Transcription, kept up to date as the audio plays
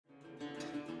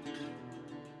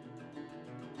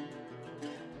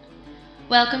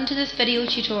Welcome to this video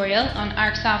tutorial on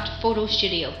ArcSoft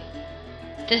PhotoStudio.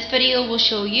 This video will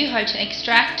show you how to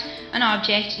extract an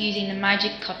object using the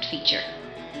Magic Cut feature.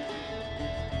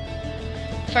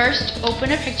 First,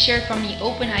 open a picture from the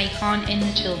open icon in the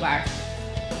toolbar.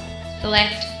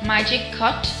 Select Magic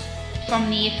Cut from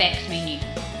the Effects menu.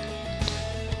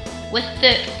 With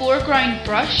the Foreground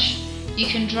Brush, you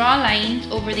can draw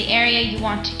lines over the area you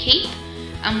want to keep,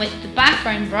 and with the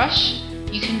Background Brush,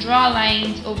 you can draw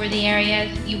lines over the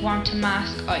areas you want to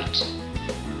mask out.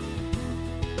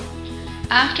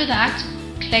 After that,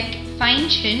 click Fine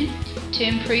Tune to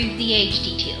improve the edge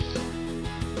details.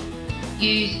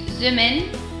 Use Zoom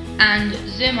In and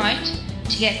Zoom Out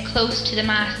to get close to the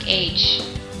mask edge.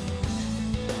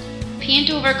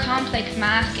 Paint over complex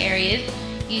mask areas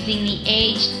using the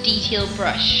Edge Detail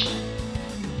brush.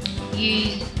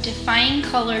 Use Define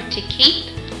Color to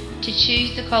Keep to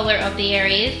choose the colour of the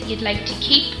areas you'd like to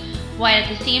keep, while at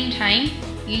the same time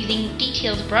using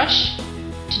Details brush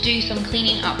to do some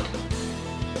cleaning up.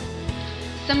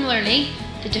 Similarly,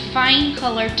 the Define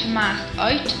Colour to Mask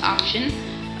Out option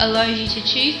allows you to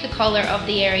choose the colour of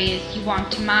the areas you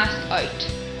want to mask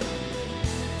out.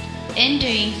 In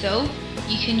doing so,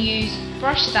 you can use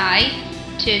brush size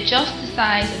to adjust the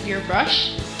size of your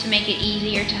brush to make it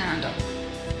easier to handle.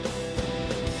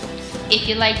 If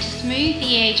you'd like to smooth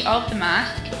the edge of the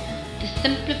mask, the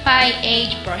Simplify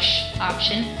Edge Brush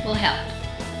option will help.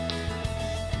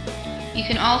 You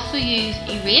can also use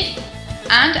Erase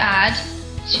and Add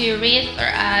to erase or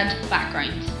add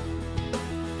backgrounds.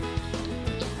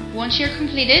 Once you're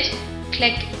completed,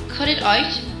 click Cut It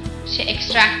Out to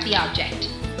extract the object.